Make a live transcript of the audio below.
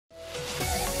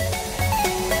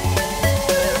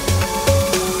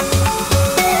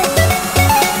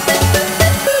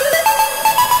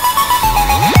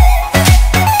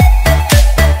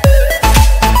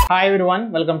everyone,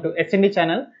 welcome to SND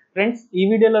channel. Friends, ఈ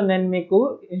వీడియోలో నేను మీకు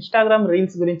ఇన్స్టాగ్రామ్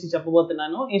రీల్స్ గురించి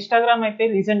చెప్పబోతున్నాను. ఇన్స్టాగ్రామ్ అయితే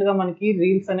రీసెంట్ గా మనకి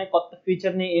రీల్స్ అనే కొత్త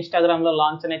ఫీచర్ ని ఇన్స్టాగ్రామ్ లో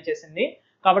లాంచ్ అనేది చేసింది.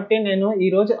 కాబట్టి నేను ఈ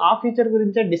రోజు ఆ ఫీచర్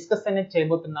గురించే డిస్కస్ అనేది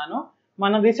చేయబోతున్నాను.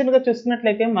 మనం రీసెంట్ గా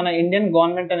చూస్తున్నట్లయితే మన ఇండియన్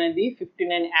గవర్నమెంట్ అనేది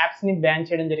 59 యాప్స్ ని బ్యాన్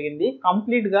చేయడం జరిగింది.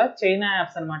 కంప్లీట్ గా చైనా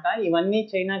యాప్స్ అన్నమాట. ఇవన్నీ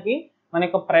చైనాకి మన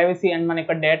యొక్క ప్రైవసీ అండ్ మన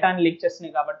యొక్క డేటాని లీక్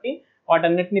చేస్తున్నాయి కాబట్టి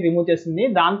వాటన్నిటిని రిమూవ్ చేసింది.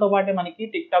 దాంతో పాటే మనకి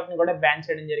టిక్ టాక్ ని కూడా బ్యాన్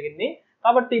చేయడం జరిగింది.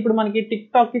 కాబట్టి ఇప్పుడు మనకి టిక్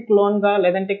టాక్ కి క్లోన్ గా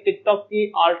లేదంటే టిక్ టాక్ కి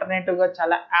ఆల్టర్నేటివ్ గా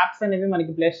చాలా యాప్స్ అనేవి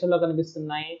మనకి ప్లే స్టోర్ లో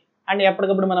కనిపిస్తున్నాయి. అండ్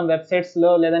ఎప్పటికప్పుడు మనం వెబ్సైట్స్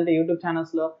లో లేదంటే యూట్యూబ్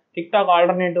ఛానల్స్ లో టిక్ టాక్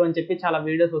ఆల్టర్నేటివ్ అని చెప్పి చాలా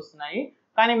వీడియోస్ వస్తున్నాయి.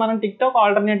 కానీ మనం టిక్ టాక్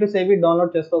ఆల్టర్నేటివ్స్ ఏవి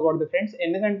డౌన్లోడ్ చేసుకోకూడదు ఫ్రెండ్స్.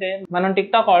 ఎందుకంటే మనం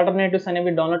టిక్ టాక్ ఆల్టర్నేటివ్స్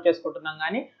అనేవి డౌన్లోడ్ చేసుకుంటున్నాం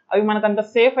కానీ అవి మనకు అంత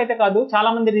సేఫ్ అయితే కాదు. చాలా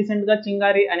మంది రీసెంట్ గా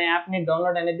చింగారి అనే యాప్ ని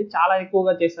డౌన్లోడ్ అనేది చాలా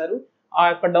ఎక్కువగా చేశారు. ఆ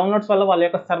యొక్క డౌన్లోడ్స్ వల్ల వాళ్ళ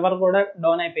యొక్క సర్వర్ కూడా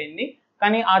డౌన్ అయిపోయింది.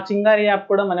 కానీ ఆ చింగారి యాప్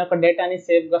కూడా మన యొక్క డేటాని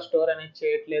సేఫ్ గా స్టోర్ అనేది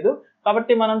చేయట్లేదు.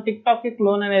 కాబట్టి మనం టిక్ టాక్ కి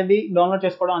క్లోన్ అనేది డౌన్లోడ్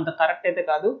చేసుకోవడం అంత కరెక్ట్ అయితే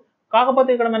కాదు. కాకపోతే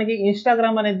ఇక్కడ మనకి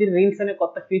ఇన్స్టాగ్రామ్ అనేది రీల్స్ అనే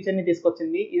కొత్త ఫీచర్ ని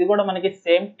తీసుకొచ్చింది. ఇది కూడా మనకి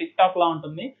సేమ్ టిక్ టాక్ లా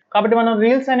ఉంటుంది. కాబట్టి మనం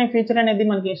రీల్స్ అనే ఫీచర్ అనేది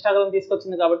మనకి ఇన్స్టాగ్రామ్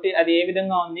తీసుకొచ్చింది కాబట్టి అది ఏ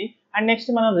విధంగా ఉంది అండ్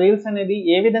నెక్స్ట్ మనం రీల్స్ అనేది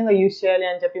ఏ విధంగా యూజ్ చేయాలి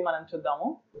అని చెప్పి మనం చూద్దాము.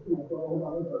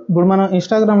 ఇప్పుడు మనం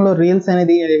ఇన్స్టాగ్రామ్ లో రీల్స్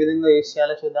అనేది ఏ విధంగా యూజ్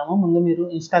చేయాలో చూద్దాము. ముందు మీరు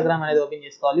ఇన్స్టాగ్రామ్ అనేది ఓపెన్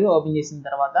చేసుకోవాలి. ఓపెన్ చేసిన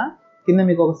తర్వాత కింద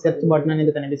మీకు ఒక సెర్చ్ బటన్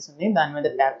అనేది కనిపిస్తుంది. దాని మీద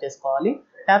ట్యాప్ చేసుకోవాలి.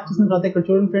 ట్యాప్ చేసిన తర్వాత ఇక్కడ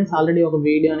చూడండి ఫ్రెండ్స్, ఆల్రెడీ ఒక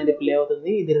వీడియో అనేది ప్లే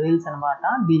అవుతుంది. ఇది రీల్స్ అనమాట.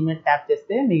 దీని మీద ట్యాప్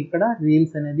చేస్తే మీకు ఇక్కడ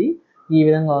రీల్స్ అనేది ఈ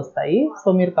విధంగా వస్తాయి.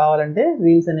 సో మీరు కావాలంటే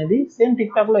రీల్స్ అనేది సేమ్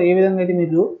టిక్ టాక్ లో ఏ విధంగా అయితే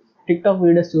మీరు టిక్ టాక్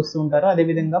వీడియోస్ చూస్తూ ఉంటారో అదే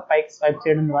విధంగా పైకి స్వైప్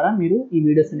చేయడం ద్వారా మీరు ఈ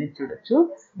వీడియోస్ అనేది చూడొచ్చు.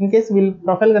 ఇన్ కేస్ వీళ్ళ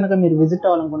ప్రొఫైల్ కనుక మీరు విజిట్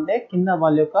అవ్వాలనుకుంటే కింద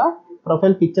వాళ్ళ యొక్క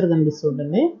ప్రొఫైల్ పిక్చర్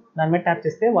కనిపిస్తుంటుంది. దాని మీద ట్యాప్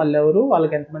చేస్తే వాళ్ళు ఎవరు,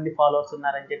 వాళ్ళకి ఎంతమంది ఫాలోవర్స్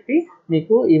ఉన్నారని చెప్పి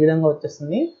మీకు ఈ విధంగా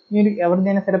వచ్చేస్తుంది. మీరు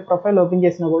ఎవరిదైనా సరే ప్రొఫైల్ ఓపెన్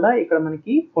చేసినా కూడా ఇక్కడ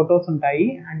మనకి ఫొటోస్ ఉంటాయి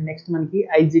అండ్ నెక్స్ట్ మనకి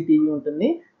IGTV ఉంటుంది.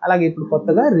 అలాగే ఇప్పుడు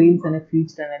కొత్తగా రీల్స్ అనే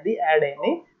ఫీచర్ అనేది యాడ్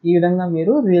అయింది. ఈ విధంగా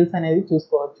మీరు రీల్స్ అనేది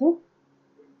చూసుకోవచ్చు.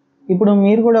 ఇప్పుడు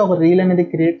మీరు కూడా ఒక రీల్ అనేది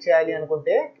క్రియేట్ చేయాలి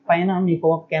అనుకుంటే పైన మీకు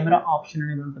ఒక కెమెరా ఆప్షన్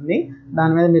అనేది ఉంటుంది.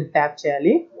 దాని మీద మీరు ట్యాప్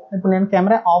చేయాలి. ఇప్పుడు నేను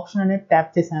కెమెరా ఆప్షన్ అనేది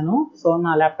ట్యాప్ చేశాను. సో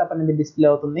నా ల్యాప్టాప్ అనేది డిస్ప్లే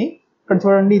అవుతుంది. ఇక్కడ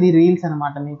చూడండి, ఇది రీల్స్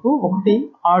అనమాట. మీకు ఒకటి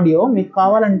ఆడియో, మీకు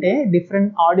కావాలంటే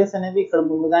డిఫరెంట్ ఆడియోస్ అనేవి ఇక్కడ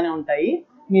ముందుగానే ఉంటాయి.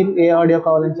 మీరు ఏ ఆడియో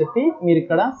కావాలని చెప్పి మీరు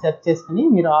ఇక్కడ సెర్చ్ చేసుకుని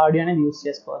మీరు ఆడియో అనేది యూజ్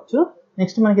చేసుకోవచ్చు.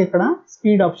 నెక్స్ట్ మనకి ఇక్కడ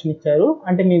స్పీడ్ ఆప్షన్ ఇచ్చారు.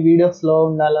 అంటే మీ వీడియో స్లో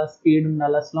ఉండాలా, స్పీడ్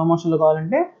ఉండాలా, స్లో మోషన్ లో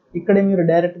కావాలంటే ఇక్కడే మీరు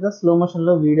డైరెక్ట్ గా స్లో మోషన్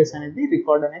లో వీడియోస్ అనేది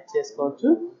రికార్డ్ అనేది చేసుకోవచ్చు.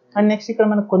 అండ్ నెక్స్ట్ ఇక్కడ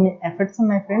మనకు కొన్ని ఎఫెక్ట్స్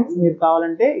ఉన్నాయి ఫ్రెండ్స్. మీరు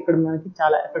కావాలంటే ఇక్కడ మనకి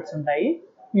చాలా ఎఫెక్ట్స్ ఉంటాయి.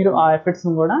 మీరు ఆ ఎఫెక్ట్స్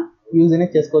కూడా యూజ్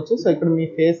అనేది చేసుకోవచ్చు. సో ఇక్కడ మీ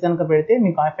ఫేస్ కనుక పెడితే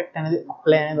మీకు ఆ ఎఫెక్ట్ అనేది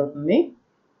అప్లై అనేది అవుతుంది.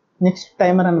 నెక్స్ట్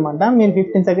టైమర్ అనమాట. మీరు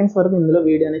 15 సెకండ్స్ వరకు ఇందులో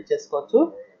వీడియో అనేది చేసుకోవచ్చు.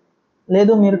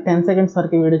 లేదు మీరు 10 సెకండ్స్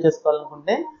వరకు వీడియో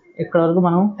చేసుకోవాలనుకుంటే ఇక్కడ వరకు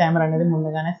మనం టైమర్ అనేది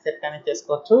ముందుగానే సెట్ అనేది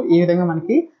చేసుకోవచ్చు. ఈ విధంగా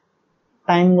మనకి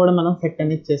టైం కూడా మనం సెట్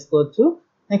అనేది చేసుకోవచ్చు.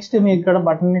 నెక్స్ట్ మీరు ఇక్కడ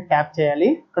బటన్ ని ట్యాప్ చేయాలి.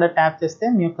 ఇక్కడ ట్యాప్ చేస్తే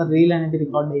మీ యొక్క రీల్ అనేది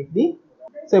రికార్డ్ అయ్యింది.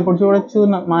 సో ఇప్పుడు చూడొచ్చు,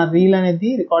 మా రీల్ అనేది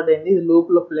రికార్డ్ అయింది. ఇది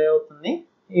లూప్ లో ప్లే అవుతుంది.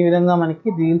 ఈ విధంగా మనకి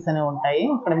రీల్స్ అనేవి ఉంటాయి.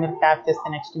 ఇక్కడ మీరు ట్యాప్ చేస్తే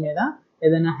నెక్స్ట్ మీద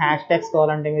ఏదైనా హ్యాష్ ట్యాగ్స్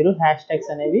కావాలంటే మీరు హ్యాష్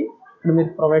ట్యాగ్స్ అనేవి ఇక్కడ మీరు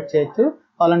ప్రొవైడ్ చేయొచ్చు.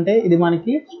 కావాలంటే ఇది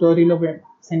మనకి స్టోరీలో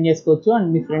సెండ్ చేసుకోవచ్చు అండ్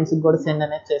మీ ఫ్రెండ్స్కి కూడా సెండ్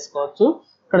అనేది చేసుకోవచ్చు.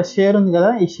 ఇక్కడ షేర్ ఉంది కదా,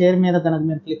 ఈ షేర్ మీద కనుక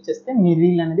మీరు క్లిక్ చేస్తే మీ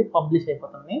రీల్ అనేది పబ్లిష్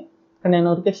అయిపోతుంది. ఇక్కడ నేను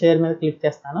ఊరికే షేర్ మీద క్లిక్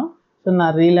చేస్తాను. సో నా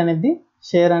రీల్ అనేది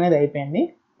షేర్ అనేది అయిపోయింది.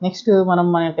 నెక్స్ట్ మనం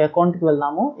మన యొక్క అకౌంట్కి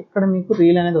వెళ్దాము. ఇక్కడ మీకు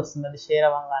రీల్ అనేది వస్తుంది, అది షేర్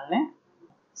అవ్వగానే.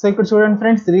 సో ఇక్కడ చూడండి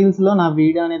ఫ్రెండ్స్, రీల్స్ లో నా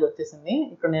వీడియో అనేది వచ్చేసింది.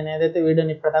 ఇక్కడ నేను ఏదైతే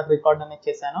వీడియోని ఇప్పటిదాకా రికార్డ్ అనేది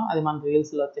చేశానో అది మన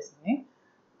రీల్స్ లో వచ్చేసింది.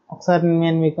 ఒకసారి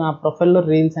నేను మీకు నా ప్రొఫైల్లో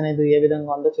రీల్స్ అనేది ఏ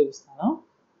విధంగా ఉందో చూపిస్తాను.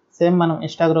 సేమ్ మనం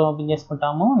ఇన్స్టాగ్రామ్ ఓపెన్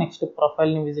చేసుకుంటాము. నెక్స్ట్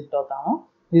ప్రొఫైల్ ని విజిట్ అవుతాము.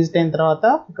 విజిట్ అయిన తర్వాత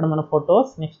ఇక్కడ మన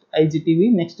photos, next IGTV,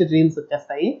 next reels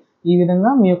వచ్చేస్తాయి. ఈ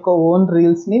విధంగా మీ యొక్క ఓన్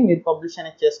రీల్స్ ని మీరు పబ్లిష్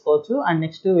అనేది చేసుకోవచ్చు. అండ్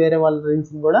నెక్స్ట్ వేరే వాళ్ళ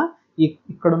రీల్స్ ని కూడా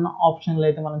ఇక్కడ ఉన్న ఆప్షన్లు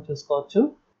అయితే మనం చూసుకోవచ్చు.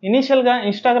 ఇనిషియల్ గా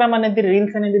ఇన్స్టాగ్రామ్ అనేది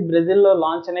రీల్స్ అనేది బ్రెజిల్ లో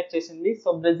లాంచ్ అనేది చేసింది. సో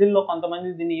బ్రెజిల్ లో కొంతమంది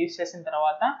దీన్ని యూజ్ చేసిన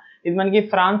తర్వాత ఇది మనకి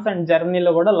ఫ్రాన్స్ అండ్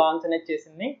జర్మనీలో కూడా లాంచ్ అనేది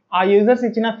చేసింది. ఆ యూజర్స్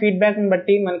ఇచ్చిన ఫీడ్బ్యాక్ ని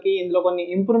బట్టి మనకి ఇందులో కొన్ని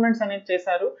ఇంప్రూవ్మెంట్స్ అనేది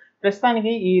చేశారు.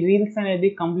 ప్రస్తుతానికి ఈ రీల్స్ అనేది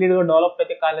కంప్లీట్ గా డెవలప్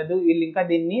అయితే కాలేదు. వీళ్ళు ఇంకా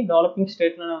దీన్ని డెవలపింగ్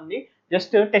స్టేట్ లోనే ఉంది.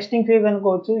 జస్ట్ టెస్టింగ్ ఫేజ్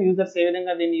అనుకోవచ్చు. యూజర్స్ ఏ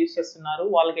విధంగా దీన్ని యూజ్ చేస్తున్నారు,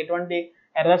 వాళ్ళకి ఎటువంటి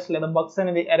ఎర్రర్స్ లేదా బగ్స్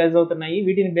అనేది ఎరేజ్ అవుతున్నాయి,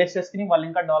 వీటిని బేస్ చేసుకుని వాళ్ళు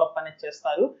ఇంకా డెవలప్ అనేది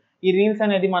చేస్తారు. ఈ రీల్స్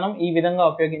అనేది మనం ఈ విధంగా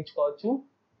ఉపయోగించుకోవచ్చు.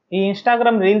 ఈ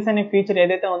ఇన్స్టాగ్రామ్ రీల్స్ అనే ఫీచర్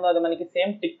ఏదైతే ఉందో అది మనకి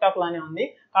సేమ్ టిక్ టాక్ లానే ఉంది.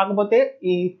 కాకపోతే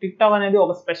ఈ టిక్ టాక్ అనేది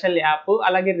ఒక స్పెషల్ యాప్.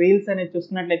 అలాగే రీల్స్ అనేది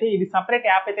చూసుకున్నట్లయితే ఇది సపరేట్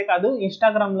యాప్ అయితే కాదు,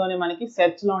 ఇన్స్టాగ్రామ్ లోనే మనకి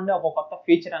సెర్చ్ లో ఉండే ఒక కొత్త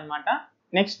ఫీచర్ అనమాట.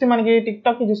 నెక్స్ట్ మనకి టిక్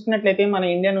టాక్ కి చూసుకున్నట్లయితే మన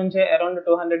ఇండియా నుంచే అరౌండ్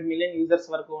 200 మిలియన్ యూజర్స్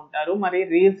వరకు ఉంటారు. మరి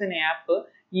రీల్స్ అనే యాప్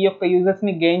ఈ యొక్క యూజర్స్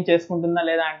ని గెయిన్ చేసుకుంటుందా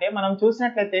లేదా అంటే, మనం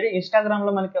చూసినట్లయితే ఇన్స్టాగ్రామ్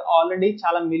లో మనకి ఆల్రెడీ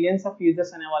చాలా మిలియన్స్ ఆఫ్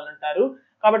యూజర్స్ అనే వాళ్ళు ఉంటారు.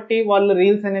 కాబట్టి వాళ్ళు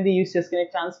రీల్స్ అనేది యూజ్ చేసుకునే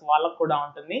ఛాన్స్ వాళ్ళకు కూడా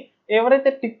ఉంటుంది. ఎవరైతే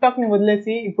టిక్ టాక్ ని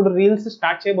వదిలేసి ఇప్పుడు రీల్స్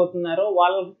స్టార్ట్ చేయబోతున్నారో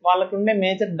వాళ్ళకి ఉండే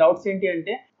మేజర్ డౌట్స్ ఏంటి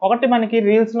అంటే, ఒకటి మనకి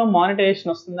రీల్స్ లో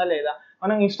మానిటైజేషన్ వస్తుందా లేదా.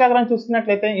 మనం ఇన్స్టాగ్రామ్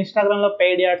చూసుకున్నట్లయితే ఇన్స్టాగ్రామ్ లో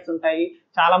పెయిడ్ యాడ్స్ ఉంటాయి.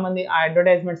 చాలా మంది ఆ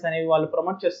అడ్వర్టైజ్మెంట్స్ అనేవి వాళ్ళు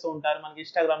ప్రమోట్ చేస్తూ ఉంటారు మనకి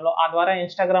ఇన్స్టాగ్రామ్ లో. ఆ ద్వారా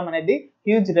ఇన్స్టాగ్రామ్ అనేది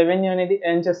హ్యూజ్ రెవెన్యూ అనేది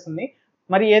ఎర్న్ చేస్తుంది.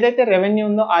 మరి ఏదైతే రెవెన్యూ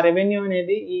ఉందో ఆ రెవెన్యూ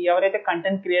అనేది ఈ ఎవరైతే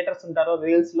కంటెంట్ క్రియేటర్స్ ఉంటారో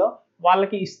రీల్స్ లో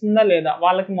వాళ్ళకి ఇస్తుందా లేదా,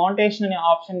 వాళ్ళకి మానిటైజేషన్ అనే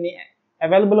ఆప్షన్ ని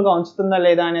అవైలబుల్ గా ఉంచుతుందా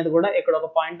లేదా అనేది కూడా ఇక్కడ ఒక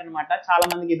పాయింట్ అనమాట. చాలా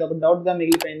మందికి ఇది ఒక డౌట్ గా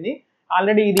మిగిలిపోయింది.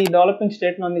 ఆల్రెడీ ఇది డెవలపింగ్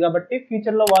స్టేట్ లో ఉంది కాబట్టి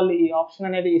ఫ్యూచర్ లో వాళ్ళు ఈ ఆప్షన్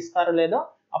అనేది ఇస్తారో లేదో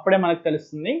అప్పుడే మనకు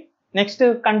తెలుస్తుంది. నెక్స్ట్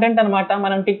కంటెంట్ అనమాట.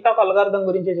 మనం టిక్ టాక్ అల్గారిథం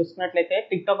గురించి చూసుకున్నట్లయితే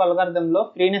టిక్ టాక్ అల్గారిథం లో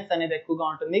ఫ్రీనెస్ అనేది ఎక్కువగా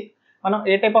ఉంటుంది. మనం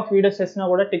ఏ టైప్ ఆఫ్ వీడియోస్ చేసినా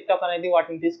కూడా టిక్ టాక్ అనేది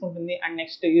వాటిని తీసుకుంటుంది అండ్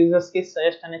నెక్స్ట్ యూజర్స్ కి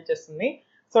సజెస్ట్ అనేది చేస్తుంది.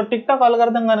 సో టిక్ టాక్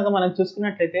అల్గారిథం కనుక మనం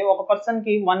చూసుకున్నట్లయితే ఒక పర్సన్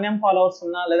కి 1M ఫాలోవర్స్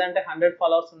ఉన్నా లేదంటే 100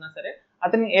 ఫాలోవర్స్ ఉన్నా సరే,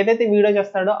 అతను ఏదైతే వీడియో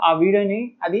చేస్తాడో ఆ వీడియోని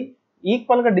అది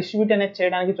ఈక్వల్ గా డిస్ట్రిబ్యూట్ అనేది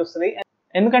చేయడానికి చూస్తుంది.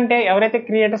 ఎందుకంటే ఎవరైతే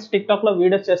క్రియేటర్స్ టిక్ టాక్ లో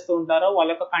వీడియోస్ చేస్తూ ఉంటారో వాళ్ళ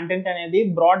యొక్క కంటెంట్ అనేది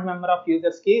బ్రాడ్ మెంబర్ ఆఫ్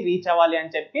యూజర్స్ కి రీచ్ అవ్వాలి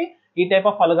అని చెప్పి ఈ టైప్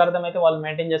ఆఫ్ అల్గారిథం అయితే వాళ్ళు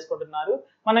మెయింటైన్ చేసుకుంటున్నారు.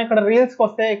 మనం ఇక్కడ రీల్స్ కి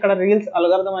వస్తే, ఇక్కడ రీల్స్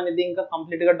అల్గారిథం అనేది ఇంకా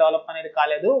కంప్లీట్ గా డెవలప్ అనేది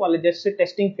కాలేదు. వాళ్ళు జస్ట్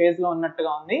టెస్టింగ్ ఫేజ్ లో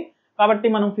ఉన్నట్టుగా ఉంది. కాబట్టి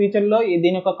మనం ఫ్యూచర్ లో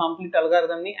దీని యొక్క కంప్లీట్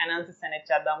అల్గారిథం ని అనాలిసిస్ అనేది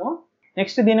చేద్దాము.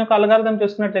 నెక్స్ట్ దీని యొక్క అల్గారిథం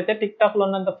చూసుకున్నట్లయితే టిక్ టాక్ లో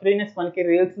ఉన్నంత ఫ్రీనెస్ మనకి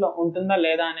రీల్స్ లో ఉంటుందా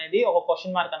లేదా అనేది ఒక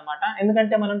క్వశ్చన్ మార్క్ అనమాట.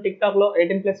 ఎందుకంటే మనం టిక్ టాక్ లో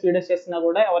 18+ వీడియోస్ చేసినా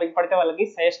కూడా ఎవరికి పడితే వాళ్ళకి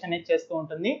సజెస్ట్ అనేది చేస్తూ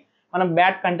ఉంటుంది. మనం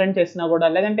బ్యాడ్ కంటెంట్ చేసినా కూడా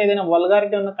లేదంటే ఏదైనా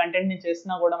వల్గారిటీ ఉన్న కంటెంట్ ని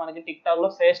చేసినా కూడా మనకి టిక్ టాక్ లో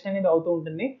సజెస్ట్ అనేది అవుతూ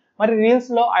ఉంటుంది. మరి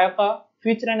రీల్స్ లో ఆ యొక్క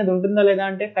ఫీచర్ అనేది ఉంటుందా లేదా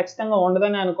అంటే ఖచ్చితంగా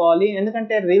ఉండదని అనుకోవాలి.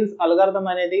 ఎందుకంటే రీల్స్ అల్గారిథం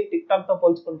అనేది టిక్ టాక్ తో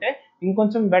పోల్చుకుంటే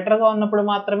ఇంకొంచెం బెటర్ గా ఉన్నప్పుడు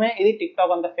మాత్రమే ఇది టిక్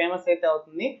టాక్ అంత ఫేమస్ అయితే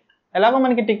అవుతుంది. ఎలాగో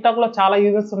మనకి టిక్ టాక్ లో చాలా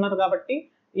యూజర్స్ ఉన్నారు కాబట్టి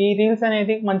ఈ రీల్స్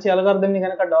అనేది మంచి అల్గారిథం ని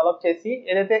కనుక డెవలప్ చేసి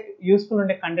ఏదైతే యూస్ఫుల్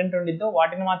ఉండే కంటెంట్ ఉండిద్దో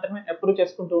వాటిని మాత్రమే అప్రూవ్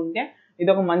చేసుకుంటూ ఉంటే ఇది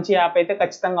ఒక మంచి యాప్ అయితే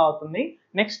ఖచ్చితంగా అవుతుంది.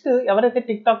 నెక్స్ట్ ఎవరైతే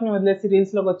టిక్ టాక్ ని వదిలేసి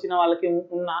రీల్స్ లోకి వచ్చిన వాళ్ళకి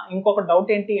ఉన్న ఇంకొక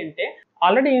డౌట్ ఏంటి అంటే,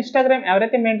 ఆల్రెడీ ఇన్స్టాగ్రామ్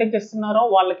ఎవరైతే మెయింటైన్ చేస్తున్నారో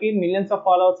వాళ్ళకి మిలియన్స్ ఆఫ్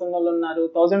ఫాలోవర్స్ ఉన్న వాళ్ళు ఉన్నారు,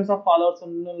 థౌజండ్స్ ఆఫ్ ఫాలోవర్స్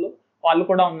ఉన్న వాళ్ళు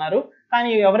కూడా ఉన్నారు.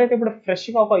 కానీ ఎవరైతే ఇప్పుడు ఫ్రెష్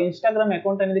గా ఒక ఇన్స్టాగ్రామ్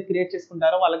అకౌంట్ అనేది క్రియేట్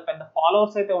చేసుకుంటారో వాళ్ళకి పెద్ద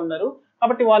ఫాలోవర్స్ అయితే ఉండరు.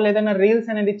 కాబట్టి వాళ్ళు ఏదైనా రీల్స్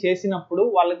అనేది చేసినప్పుడు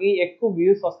వాళ్ళకి ఎక్కువ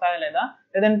వ్యూస్ వస్తాయా లేదా,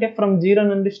 లేదంటే ఫ్రమ్ జీరో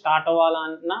నుండి స్టార్ట్ అవ్వాలా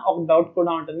అన్న ఒక డౌట్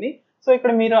కూడా ఉంటుంది. సో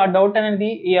ఇక్కడ మీరు ఆ డౌట్ అనేది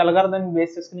ఈ అల్గారిథం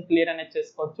బేస్ చేసుకుని క్లియర్ అనేది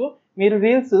చేసుకోవచ్చు. మీరు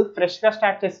రీల్స్ ఫ్రెష్ గా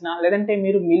స్టార్ట్ చేసినా లేదంటే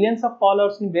మీరు మిలియన్స్ ఆఫ్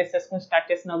ఫాలోవర్స్ ని బేస్ చేసుకుని స్టార్ట్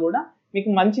చేసినా కూడా మీకు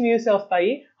మంచి వ్యూస్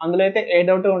వస్తాయి. అందులో అయితే ఏ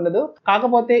డౌట్ ఉండదు.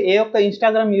 కాకపోతే ఏ ఒక్క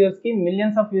ఇన్స్టాగ్రామ్ యూజర్స్ కి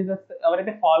మిలియన్స్ ఆఫ్ యూజర్స్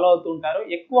ఎవరైతే ఫాలో అవుతూ ఉంటారో,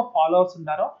 ఎక్కువ ఫాలోవర్స్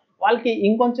ఉంటారో వాళ్ళకి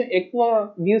ఇంకొంచెం ఎక్కువ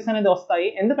వ్యూస్ అనేది వస్తాయి.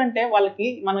 ఎందుకంటే వాళ్ళకి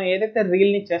మనం ఏదైతే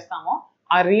రీల్ ని చేస్తామో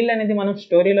ఆ రీల్ అనేది మనం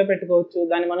స్టోరీలో పెట్టుకోవచ్చు,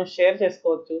 దాన్ని మనం షేర్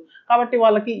చేసుకోవచ్చు. కాబట్టి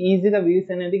వాళ్ళకి ఈజీగా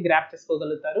వ్యూస్ అనేది గ్రాప్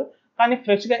చేసుకోగలుగుతారు. కానీ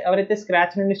ఫ్రెష్ గా ఎవరైతే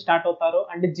స్క్రాచ్ నుండి స్టార్ట్ అవుతారో,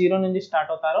 అంటే జీరో నుంచి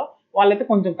స్టార్ట్ అవుతారో వాళ్ళైతే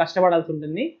కొంచెం కష్టపడాల్సి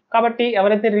ఉంటుంది. కాబట్టి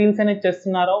ఎవరైతే రీల్స్ అనేది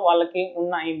చేస్తున్నారో వాళ్ళకి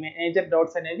ఉన్న ఈ మేజర్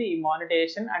డౌట్స్ అనేది ఈ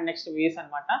మానిటైజేషన్ అండ్ నెక్స్ట్ వ్యూస్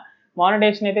అనమాట.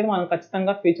 మానిటైజేషన్ అయితే మనం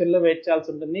ఖచ్చితంగా ఫ్యూచర్ లో వెయిట్ చేయాల్సి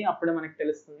ఉంటుంది, అప్పుడే మనకి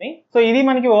తెలుస్తుంది. సో ఇది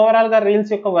మనకి ఓవరాల్ గా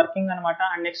రీల్స్ యొక్క వర్కింగ్ అనమాట.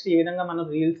 అండ్ నెక్స్ట్ ఈ విధంగా మనం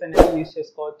రీల్స్ అనేది యూజ్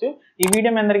చేసుకోవచ్చు. ఈ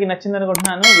వీడియో మీ అందరికి నచ్చింది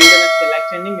అనుకుంటున్నాను. వీడియో నచ్చితే లైక్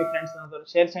చేయండి, మీ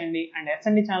ఫ్రెండ్స్ షేర్ చేయండి అండ్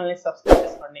SND ఛానల్ ని సబ్స్క్రైబ్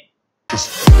చేసుకోండి.